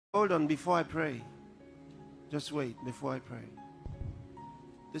Hold on before I pray. Just wait before I pray.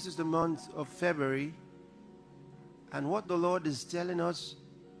 This is the month of February, and what the Lord is telling us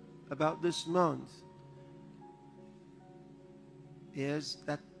about this month is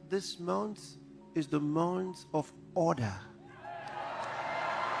that this month is the month of order.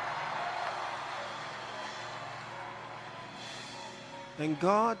 And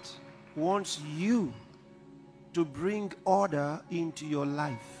God wants you to bring order into your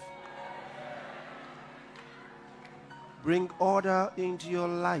life. Bring order into your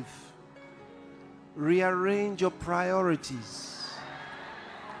life. Rearrange your priorities.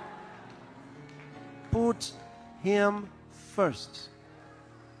 Put Him first,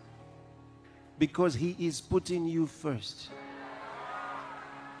 because He is putting you first.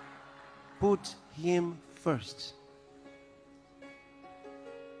 Put Him first.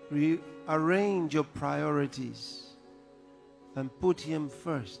 Rearrange your priorities and put Him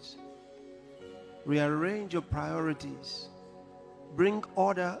first. Rearrange your priorities. Bring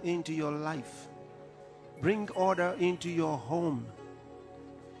order into your life. Bring order into your home.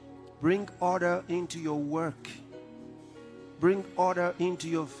 Bring order into your work. Bring order into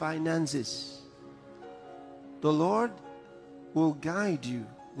your finances. The Lord will guide you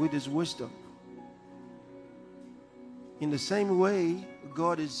with His wisdom. In the same way,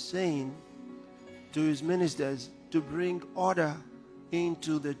 God is saying to His ministers to bring order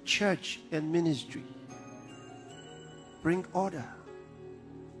into the church and ministry. Bring order.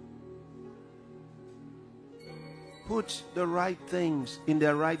 Put the right things in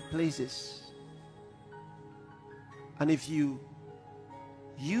their right places. And if you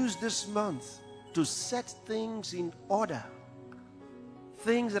use this month to set things in order,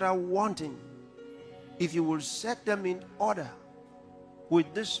 things that are wanting, if you will set them in order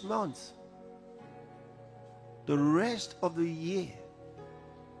with this month, the rest of the year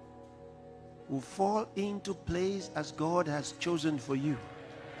will fall into place as God has chosen for you.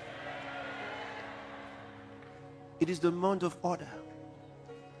 It is the month of order.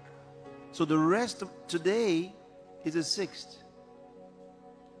 So the rest of today is the 6th.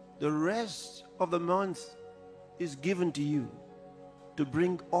 The rest of the month is given to you to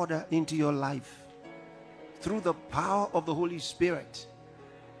bring order into your life through the power of the Holy Spirit.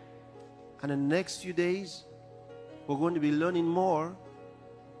 And in the next few days, we're going to be learning more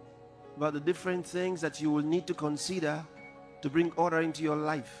about the different things that you will need to consider to bring order into your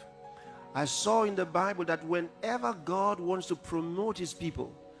life. I saw in the Bible that whenever God wants to promote His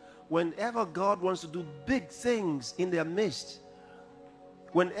people, whenever God wants to do big things in their midst,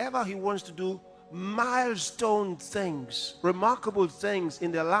 whenever He wants to do milestone things, remarkable things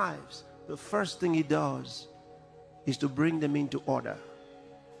in their lives, the first thing He does is to bring them into order.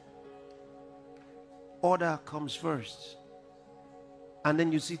 Order comes first. And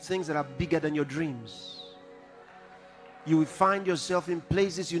then you see things that are bigger than your dreams. You will find yourself in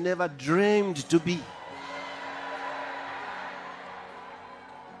places you never dreamed to be.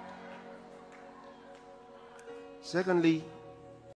 Secondly,